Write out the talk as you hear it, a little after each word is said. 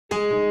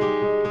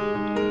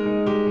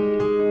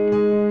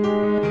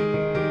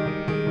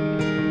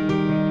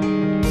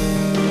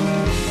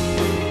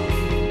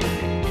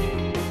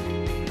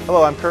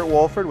Hello, I'm Kurt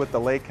Wolford with the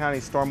Lake County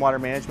Stormwater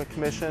Management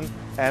Commission,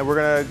 and we're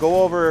going to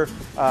go over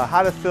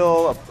how to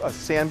fill a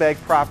sandbag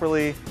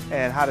properly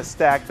and how to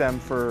stack them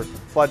for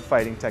flood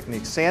fighting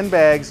techniques.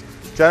 Sandbags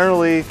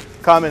generally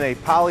come in a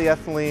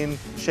polyethylene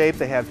shape.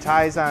 They have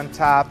ties on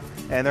top,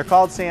 and they're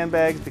called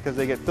sandbags because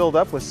they get filled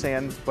up with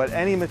sand, but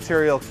any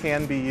material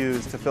can be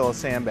used to fill a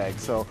sandbag.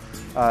 So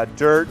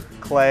dirt,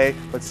 clay,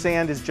 but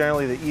sand is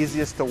generally the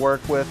easiest to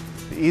work with,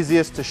 the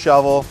easiest to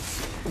shovel.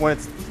 When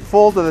it's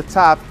full to the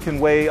top, it can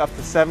weigh up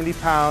to 70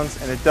 pounds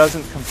and it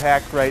doesn't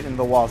compact right in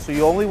the wall. So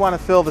you only want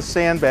to fill the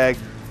sandbag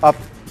up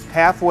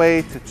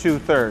halfway to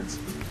 2/3.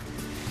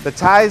 The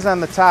ties on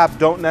the top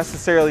don't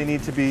necessarily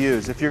need to be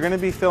used. If you're going to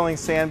be filling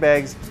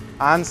sandbags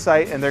on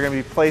site and they're going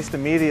to be placed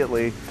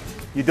immediately,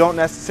 you don't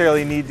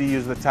necessarily need to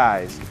use the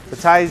ties. The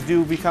ties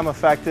do become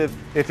effective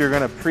if you're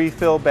going to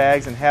pre-fill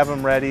bags and have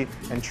them ready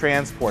and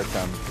transport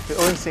them.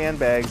 Filling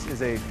sandbags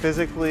is a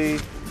physically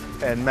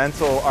and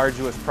mental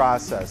arduous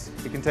process.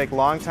 It can take a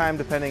long time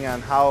depending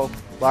on how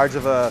large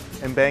of an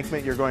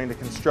embankment you're going to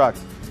construct.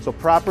 So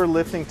proper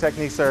lifting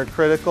techniques are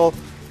critical.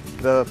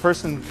 The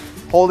person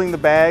holding the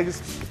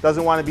bags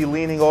doesn't want to be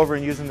leaning over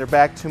and using their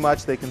back too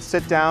much. They can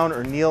sit down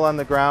or kneel on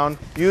the ground.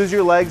 Use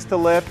your legs to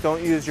lift,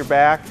 don't use your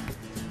back.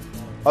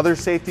 Other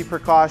safety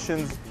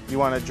precautions, you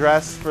want to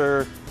dress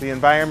for the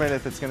environment.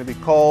 If it's going to be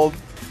cold,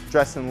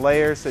 dress in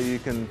layers so you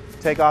can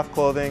take off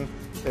clothing.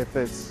 If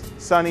it's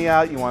sunny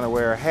out, you want to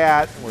wear a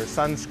hat, wear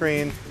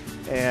sunscreen,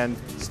 and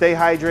stay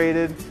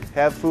hydrated,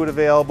 have food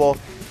available.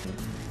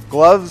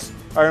 Gloves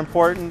are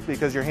important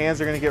because your hands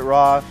are going to get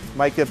raw,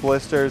 might get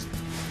blisters.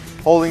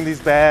 Holding these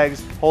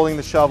bags, holding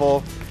the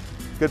shovel,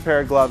 good pair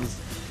of gloves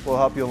will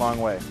help you a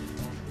long way.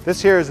 This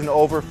here is an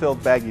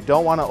overfilled bag. You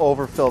don't want to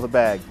overfill the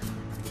bag.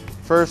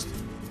 First,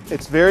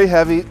 it's very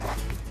heavy.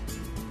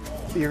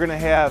 You're going to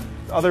have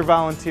other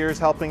volunteers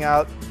helping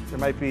out. There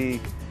might be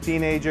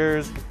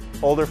teenagers,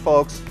 older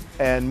folks,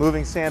 and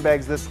moving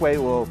sandbags this way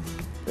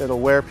it'll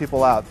wear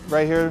people out.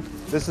 Right here,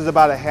 this is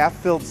about a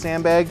half-filled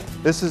sandbag.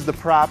 This is the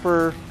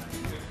proper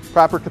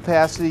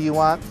capacity you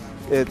want.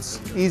 It's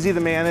easy to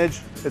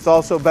manage. It's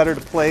also better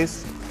to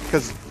place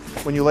because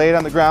when you lay it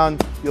on the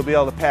ground, you'll be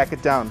able to pack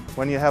it down.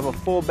 When you have a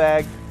full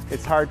bag,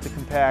 it's hard to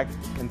compact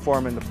and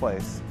form into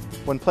place.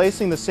 When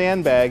placing the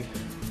sandbag,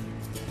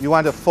 you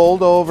want to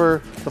fold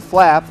over the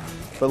flap,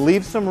 but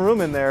leave some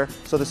room in there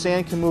so the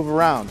sand can move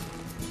around.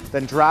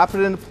 Then drop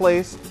it into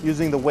place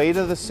using the weight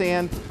of the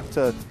sand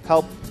to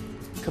help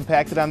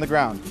compact it on the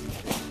ground.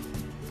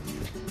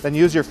 Then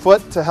use your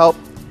foot to help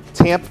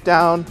tamp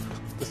down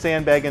the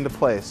sandbag into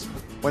place.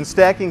 When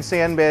stacking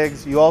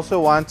sandbags, you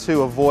also want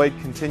to avoid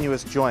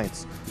continuous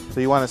joints. So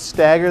you want to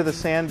stagger the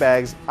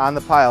sandbags on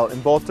the pile in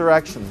both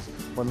directions.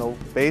 When the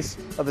base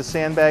of the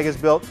sandbag is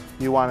built,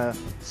 you want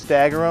to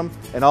stagger them.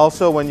 And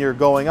also when you're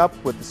going up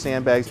with the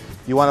sandbags,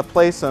 you want to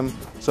place them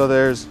so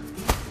there's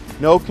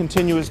no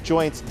continuous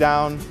joints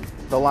down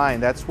the line.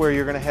 That's where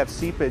you're going to have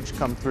seepage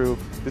come through.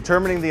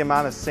 Determining the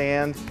amount of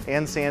sand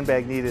and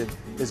sandbag needed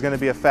is going to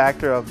be a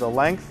factor of the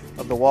length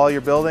of the wall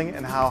you're building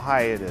and how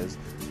high it is.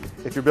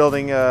 If you're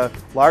building a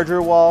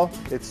larger wall,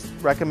 it's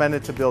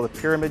recommended to build a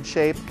pyramid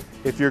shape.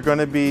 If you're going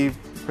to be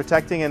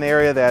protecting an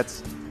area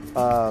that's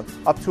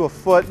up to a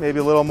foot, maybe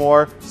a little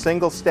more,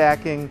 single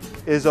stacking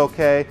is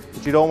okay,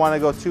 but you don't want to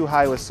go too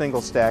high with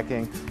single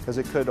stacking because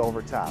it could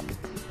overtop.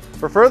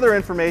 For further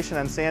information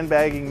on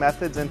sandbagging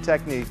methods and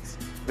techniques,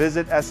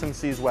 visit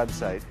SMC's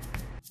website.